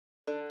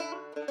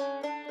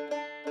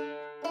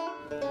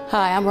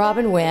Hi, I'm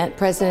Robin Went,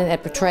 president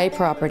at Portray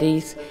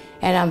Properties,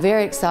 and I'm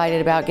very excited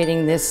about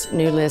getting this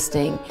new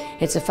listing.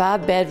 It's a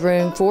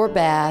 5-bedroom,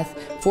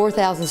 4-bath,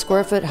 4,000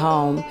 square foot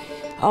home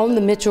on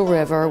the Mitchell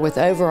River with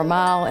over 1.25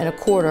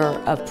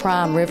 miles of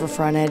prime river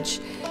frontage.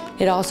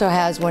 It also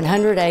has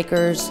 100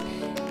 acres,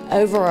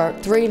 over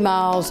 3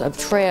 miles of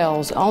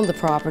trails on the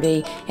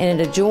property,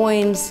 and it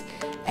adjoins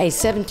a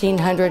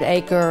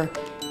 1,700-acre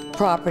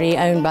property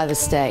owned by the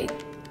state.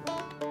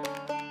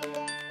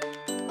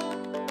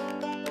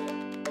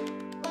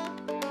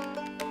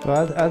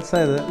 Well, I'd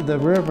say that the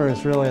river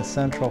is really a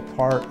central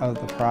part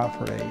of the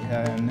property,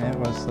 and it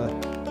was the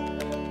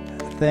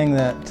thing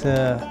that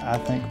I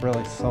think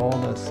really sold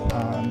us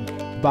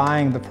on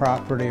buying the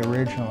property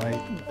originally.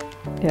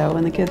 Yeah,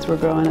 when the kids were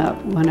growing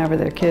up, whenever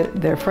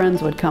their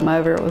friends would come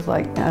over, it was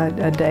like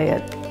a day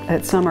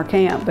at summer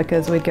camp,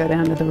 because we'd go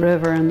down to the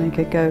river and they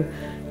could go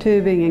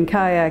tubing and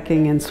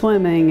kayaking and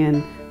swimming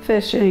and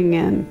fishing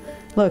and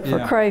look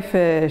for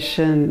crayfish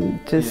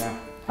and just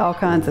all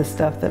kinds of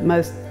stuff that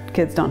most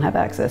kids don't have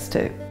access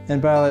to.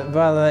 And by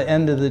the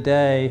end of the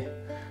day,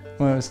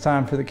 when it was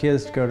time for the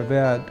kids to go to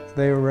bed,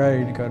 they were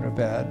ready to go to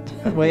bed.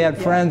 We had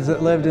friends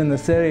that lived in the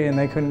city and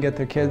they couldn't get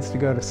their kids to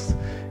go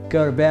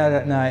to bed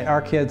at night.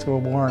 Our kids were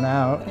worn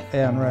out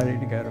and ready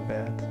to go to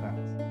bed. So.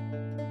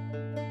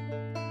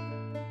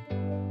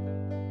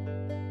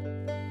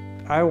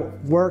 I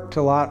worked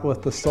a lot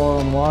with the Soil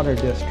and Water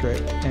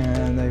District,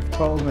 and they've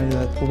told me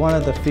that one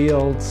of the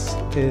fields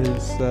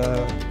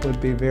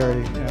would be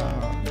very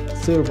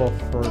suitable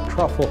for a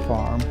truffle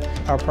farm.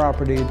 Our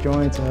property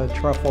adjoins a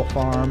truffle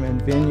farm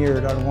and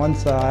vineyard on one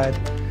side,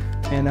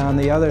 and on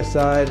the other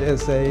side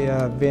is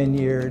a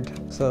vineyard.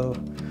 So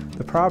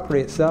the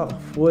property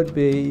itself would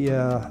be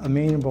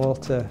amenable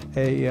to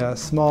a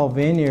small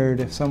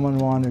vineyard if someone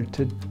wanted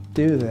to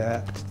do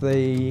that.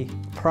 The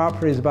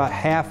property is about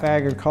half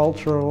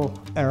agricultural,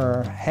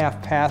 or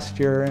half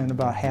pasture, and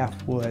about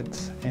half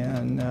woods,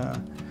 and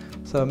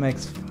so it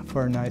makes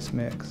for a nice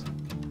mix.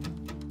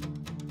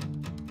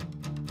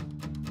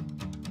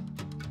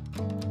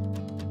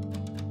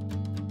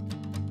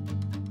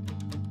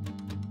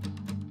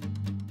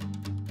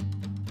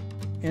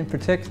 In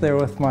particular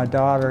with my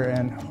daughter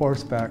and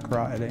horseback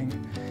riding.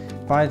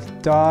 My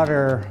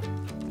daughter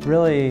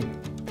really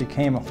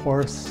became a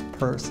horse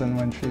person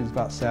when she was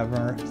about seven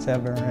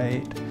or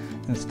 8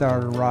 and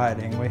started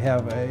riding. We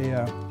have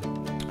a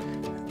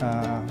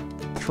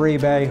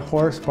 3-bay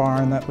horse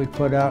barn that we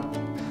put up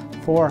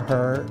for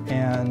her,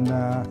 and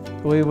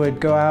we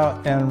would go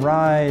out and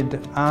ride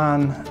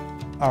on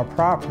our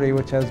property,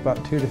 which has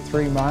about 2 to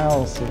 3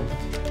 miles of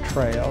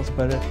trails,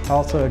 but it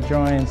also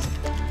adjoins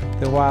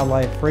the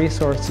Wildlife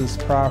Resources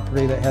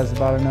property that has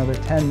about another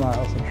 10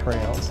 miles of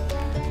trails.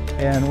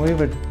 And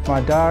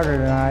my daughter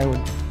and I would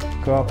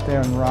go up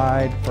there and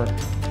ride for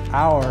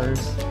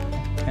hours,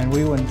 and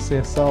we wouldn't see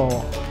a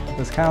soul. It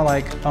was kind of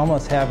like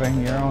almost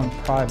having your own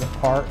private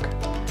park,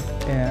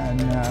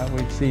 and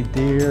we'd see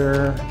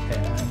deer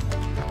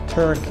and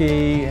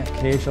turkey,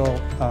 occasional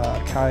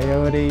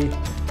coyote.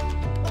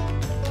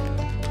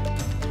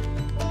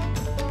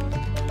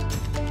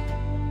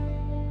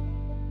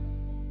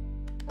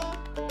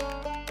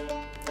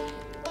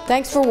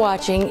 Thanks for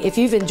watching. If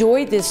you've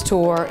enjoyed this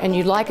tour and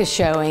you'd like a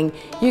showing,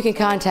 you can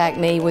contact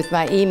me with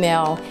my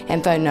email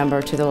and phone number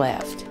to the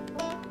left.